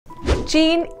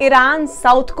चीन, Iran,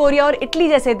 south Korea और Italy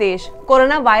जैसे देश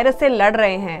कोरोना वायरस से लड़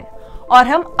रहे हैं और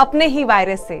हम अपने ही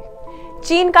वायरस से।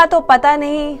 चीन का तो पता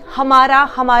नहीं,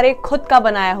 हमारे खुद का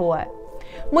बनाया हुआ है।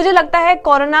 मुझे लगता है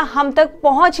कोरोना हम तक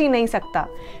पहुंच ही नहीं सकता।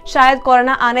 शायद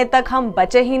कोरोना आने तक हम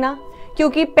बचे ही ना,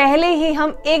 क्योंकि पहले ही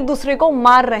हम एक दूसरे को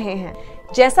मार रहे हैं।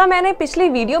 जैसा मैंने पिछली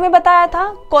वीडियो में बताया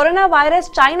था, कोरोना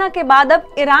वायरस चाइना के बाद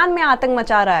अब ईरान में आतंक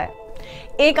मचा रहा है।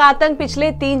 एक आतंक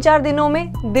पिछले 3-4 दिनों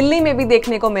में दिल्ली में भी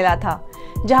देखने को मिला था,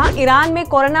 जहां ईरान में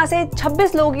कोरोना से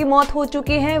 26 लोगों की मौत हो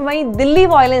चुकी है। वहीं दिल्ली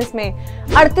वायलेंस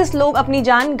में 38 लोग अपनी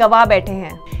जान गंवा बैठे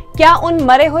हैं। क्या उन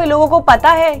मरे हुए लोगों को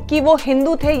पता है कि वो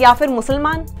हिंदू थे या फिर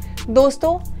मुसलमान?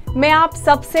 दोस्तों, मैं आप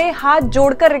सबसे हाथ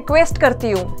जोड़कर रिक्वेस्ट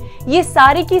करती हूँ, ये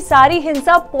सारी की सारी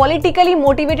हिंसा पॉलिटिकली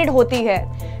मोटिवेटेड होती है।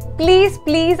 प्लीज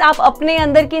प्लीज आप अपने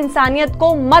अंदर की इंसानियत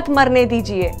को मत मरने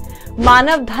दीजिए।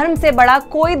 मानव धर्म से बड़ा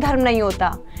कोई धर्म नहीं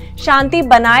होता। शांति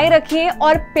बनाए रखिए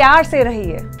और प्यार से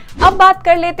रहिए। अब बात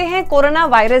कर लेते हैं कोरोना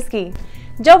वायरस की।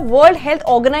 जब वर्ल्ड हेल्थ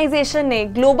ऑर्गेनाइजेशन ने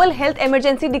ग्लोबल हेल्थ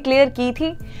इमरजेंसी डिक्लेयर की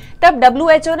थी, तब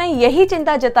WHO ने यही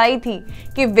चिंता जताई थी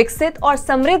कि विकसित और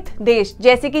समृद्ध देश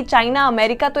जैसे कि चाइना,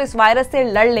 अमेरिका तो इस वायरस से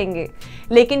लड़ लेंगे,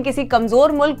 लेकिन किसी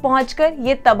कमजोर मुल्क पहुंचकर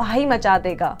ये तबाही मचा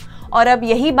देगा। और अब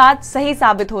यही बात सही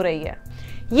साबित हो रही है।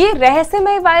 ये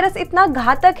रहस्यमय वायरस इतना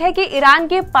घातक है कि ईरान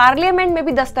के पार्लियामेंट में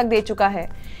भी दस्तक दे चुका है।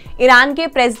 ईरान के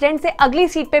प्रेसिडेंट से अगली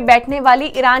सीट पे बैठने वाली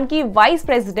ईरान की वाइस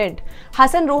प्रेसिडेंट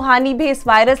हसन रूहानी भी इस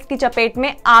वायरस की चपेट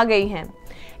में आ गई हैं।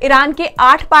 ईरान के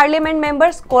 8 पार्लियामेंट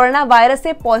मेंबर्स कोरोना वायरस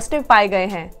से पॉजिटिव पाए गए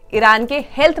हैं। ईरान के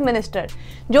हेल्थ मिनिस्टर,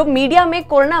 जो मीडिया में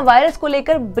कोरोना वायरस को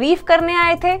लेकर ब्रीफ करने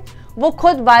आए थे, वो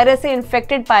खुद वायरस से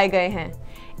इन्फेक्टेड पाए गए हैं।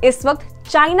 इस वक्त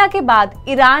चाइना के बाद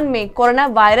ईरान में कोरोना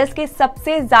वायरस के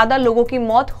सबसे ज्यादा लोगों की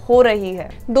मौत हो रही है।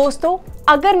 दोस्तों,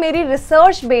 अगर मेरी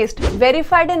research based,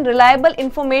 verified and reliable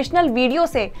informational video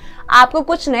से आपको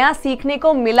कुछ नया सीखने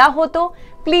को मिला हो तो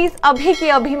प्लीज अभी के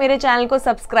अभी मेरे चैनल को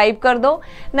सब्सक्राइब कर दो,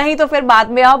 नहीं तो फिर बाद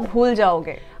में आप भूल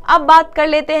जाओगे। अब बात कर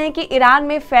लेते हैं कि ईरान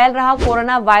में फैल रहा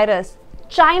कोरोना वायरस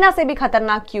चाइना से भी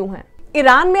खतरनाक क्यों है।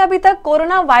 ईरान में अभी तक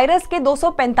कोरोना वायरस के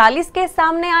 245 केस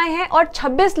सामने आए हैं और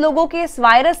 26 लोगों की इस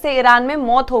वायरस से ईरान में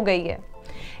मौत हो गई है।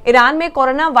 ईरान में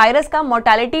कोरोना वायरस का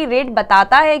मोर्टेलिटी रेट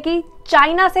बताता है कि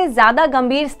चाइना से ज्यादा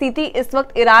गंभीर स्थिति इस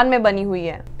वक्त ईरान में बनी हुई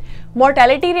है।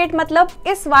 मोर्टेलिटी रेट मतलब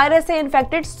इस वायरस से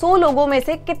इन्फेक्टेड 100 लोगों में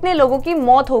से कितने लोगों की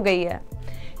मौत हो गई है।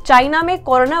 चाइना में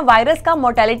कोरोना वायरस का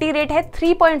मोर्टेलिटी रेट है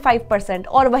 3.5%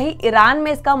 और वहीं ईरान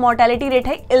में इसका मोर्टेलिटी रेट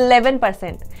है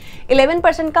 11%।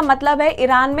 11% का मतलब है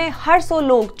ईरान में हर 100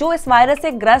 लोग जो इस वायरस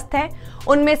से ग्रस्त हैं,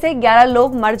 उनमें से 11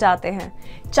 लोग मर जाते हैं।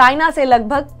 चाइना से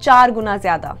लगभग 4 गुना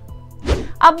ज्यादा।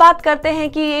 अब बात करते हैं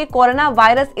कि ये कोरोना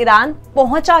वायरस ईरान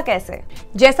पहुंचा कैसे।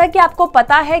 जैसा कि आपको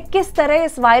पता है किस तरह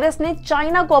इस वायरस ने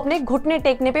चाइना को अपने घुटने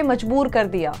टेकने पे मजबूर कर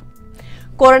दिया।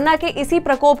 कोरोना के इसी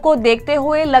प्रकोप को देखते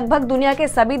हुए लगभग दुनिया के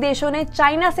सभी देशों ने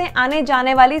चाइना से आने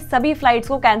जाने वाली सभी फ्लाइट्स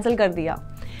को कैंसिल कर दिया।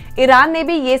 ईरान ने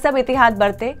भी ये सब एहतियात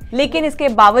बरते, लेकिन इसके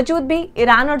बावजूद भी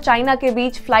ईरान और चाइना के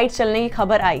बीच फ्लाइट चलने की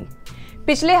खबर आई।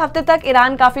 पिछले हफ्ते तक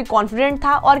ईरान काफी कॉन्फिडेंट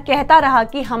था और कहता रहा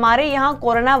कि हमारे यहाँ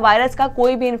कोरोना वायरस का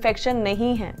कोई भी इन्फेक्शन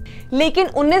नहीं है। लेकिन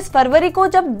 19 फरवरी को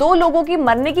जब 2 लोगों की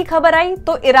मरने की खबर आई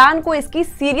तो ईरान को इसकी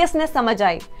सीरियसनेस समझ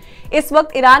आई। इस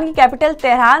वक्त ईरान की कैपिटल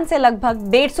तेहरान से लगभग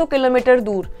 150 किलोमीटर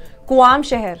दूर कुआम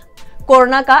शहर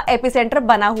कोरोना का एपिसेंटर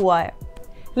बना हुआ है।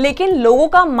 लेकिन लोगों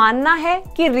का मानना है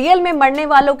कि रियल में मरने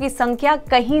वालों की संख्या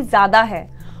कहीं ज्यादा है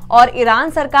और ईरान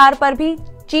सरकार पर भी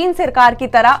चीन सरकार की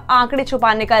तरह आंकड़े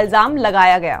छुपाने का इल्जाम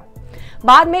लगाया गया।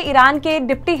 बाद में ईरान के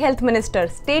deputy health minister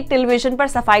state television पर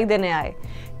सफाई देने आए।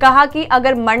 कहा कि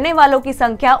अगर मरने वालों की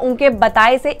संख्या उनके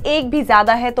बताए से 1 भी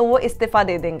ज्यादा है तो वो इस्तीफा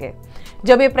दे देंगे।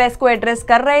 जब ये प्रेस को एड्रेस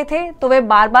कर रहे थे तो वे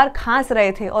बार बार खांस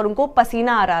रहे थे और उनको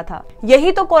पसीना आ रहा था।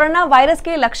 यही तो कोरोना वायरस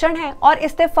के लक्षण हैं। और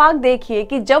इत्तेफाक देखिए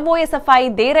कि जब वो ये सफाई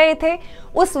दे रहे थे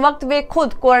उस वक्त वे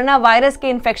खुद कोरोना वायरस के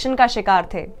इन्फेक्शन का शिकार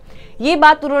थे। ये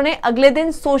बात उन्होंने अगले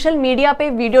दिन सोशल मीडिया पे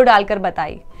वीडियो डालकर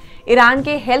बताई। ईरान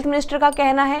के हेल्थ मिनिस्टर का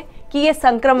कहना है कि ये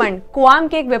संक्रमण कुआम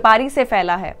के एक व्यापारी से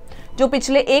फैला है, जो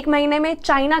पिछले 1 महीने में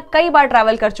चाइना कई बार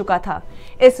ट्रैवल कर चुका था।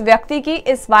 इस व्यक्ति की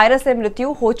इस वायरस से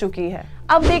मृत्यु हो चुकी है।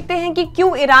 अब देखते हैं कि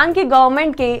क्यों ईरान की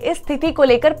गवर्नमेंट के इस स्थिति को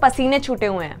लेकर पसीने छूटे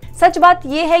हुए हैं। सच बात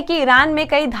यह है कि ईरान में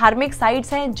कई धार्मिक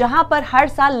साइट्स हैं जहां पर हर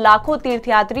साल लाखों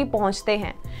तीर्थयात्री पहुंचते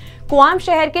हैं। कुआम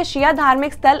शहर के शिया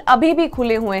धार्मिक स्थल अभी भी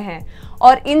खुले हुए हैं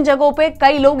और इन जगहों पे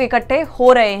कई लोग इकट्ठे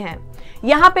हो रहे हैं।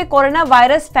 यहाँ पे कोरोना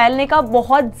वायरस फैलने का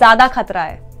बहुत ज्यादा खतरा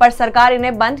है, पर सरकार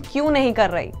इन्हें बंद क्यों नहीं कर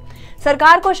रही?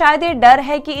 सरकार को शायद ये डर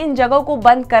है कि इन जगहों को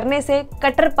बंद करने से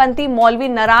कट्टरपंथी मौलवी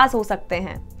नाराज हो सकते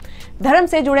हैं। धर्म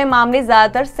से जुड़े मामले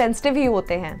ज्यादातर सेंसिटिव ही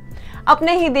होते हैं।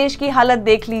 अपने ही देश की हालत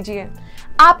देख लीजिए।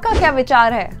 आपका क्या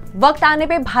विचार है? वक्त आने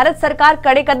पे भारत सरकार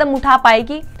कड़े कदम उठा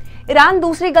पाएगी? ईरान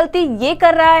दूसरी गलती ये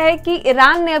कर रहा है कि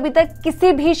ईरान ने अभी तक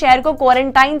किसी भी शहर को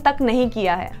क्वारंटाइन तक नहीं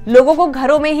किया है। लोगों को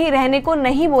घरों में ही रहने को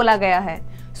नहीं बोला गया है।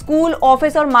 स्कूल,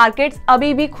 ऑफिस और मार्केट्स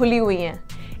अभी भी खुली हुई हैं।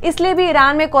 इसलिए भी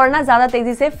ईरान में कोरोना ज्यादा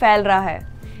तेजी से फैल रहा है।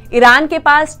 ईरान के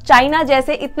पास चाइना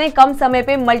जैसे इतने कम समय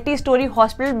पे मल्टी स्टोरी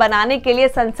हॉस्पिटल बनाने के लिए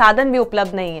संसाधन भी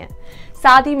उपलब्ध नहीं है।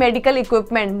 साथ ही मेडिकल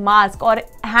इक्विपमेंट, मास्क और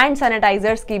हैंड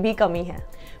सैनिटाइजर्स की भी कमी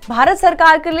है। भारत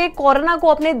सरकार के लिए कोरोना को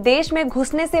अपने देश में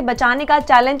घुसने से बचाने का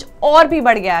चैलेंज और भी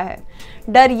बढ़ गया है।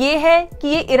 डर ये है कि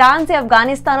ये ईरान से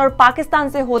अफगानिस्तान और पाकिस्तान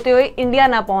से होते हुए इंडिया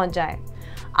ना पहुंच जाए।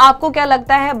 आपको क्या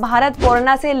लगता है, भारत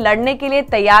कोरोना से लड़ने के लिए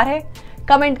तैयार है?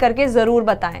 कमेंट करके जरूर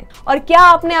बताएं। और क्या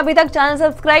आपने अभी तक चैनल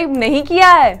सब्सक्राइब नहीं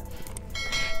किया है?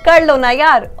 कर लो ना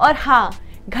यार। और हाँ,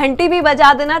 घंटी भी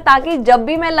बजा देना ताकि जब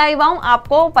भी मैं लाइव आऊं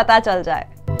आपको पता चल जाए।